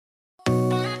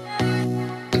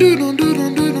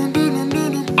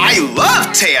I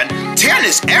love tan. Tan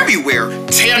is everywhere.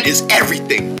 Tan is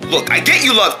everything. Look, I get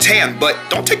you love tan, but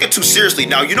don't take it too seriously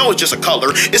now. You know it's just a color.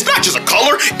 It's not just a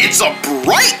color, it's a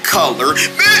bright color.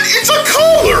 Man, it's a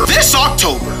color. This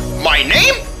October, my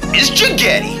name is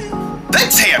Jaggetti, the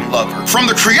tan lover, from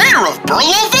the creator of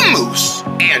Burlo the Moose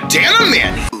and Dana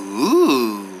Manny.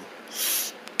 Ooh.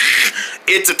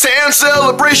 It's a tan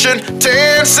celebration,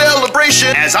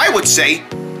 as I would say.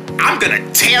 I'm gonna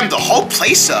tan the whole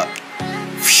place up.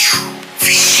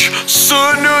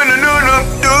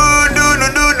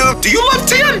 Do you love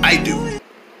tan? I do,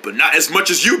 but not as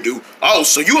much as you do. Oh,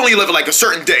 so you only live it like a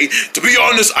certain day. To be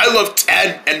honest, I love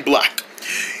tan and black.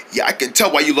 Yeah, I can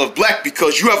tell why you love black,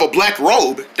 because you have a black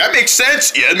robe. That makes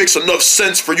sense. Yeah, it makes enough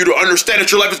sense for you to understand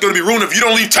that your life is gonna be ruined if you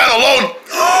don't leave tan alone.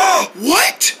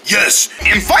 What? Yes,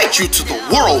 invite you to the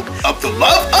world of the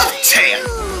love of tan.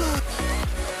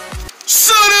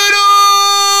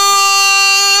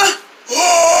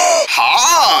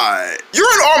 Hi! You're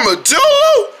an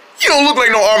armadillo? You don't look like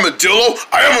no armadillo.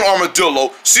 I am an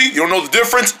armadillo. See, you don't know the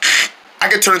difference? I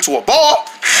can turn into a ball.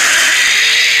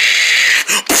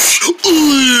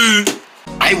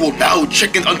 I will now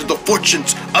check in under the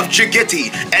fortunes of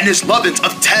Jaggetti and his lovins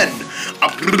of 10.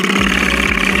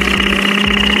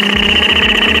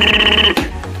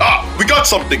 We got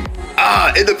something.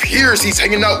 It appears he's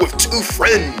hanging out with two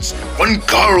friends. One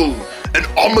girl, an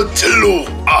armadillo.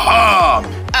 Aha!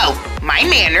 Oh, my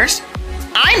manners.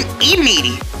 I'm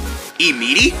E-Meaty.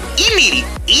 E-Meaty? E-Meaty.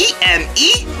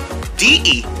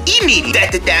 E-M-E-D-E. E-Meaty.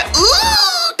 Da-da-da,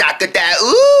 ooh, da-da-da,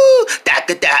 ooh,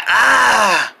 da-da-da,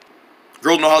 ah.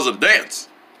 Girl knows how to dance.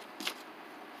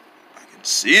 I can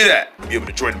see that. Be able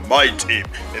to join my team,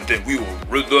 and then we will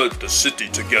rid the city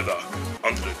together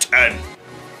under the tan.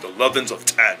 The lovins of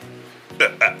tan.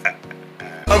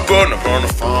 I'm gonna burn a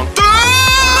phone.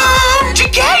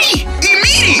 Jaggetti!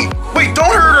 E-Meaty! Wait,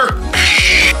 don't hurt her!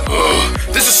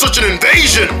 This is such an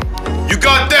invasion! You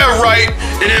got that right!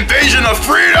 An invasion of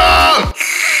freedom!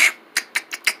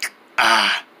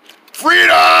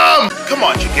 Freedom! Come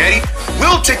on, Jaggetti.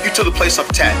 We'll take you to the place of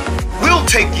 10. We'll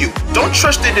take you. Don't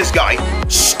trust in this guy.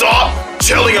 Stop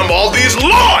telling him all these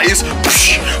lies! Mud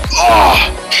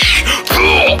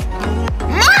home!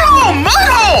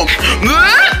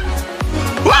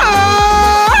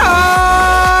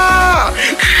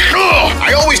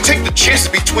 I always take the chances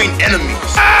between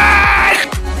enemies.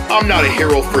 I'm not a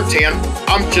hero for tan.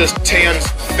 I'm just Tan's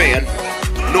fan.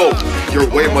 No, you're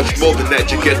way much more than that,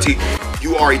 Jaggetti.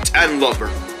 You are a tan lover,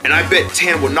 and I bet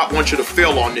Tan would not want you to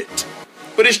fail on it.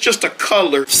 But it's just a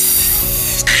color.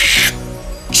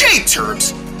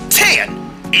 Jayturbs, tan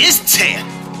is tan.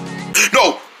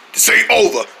 No, this ain't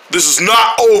over. This is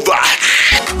not over.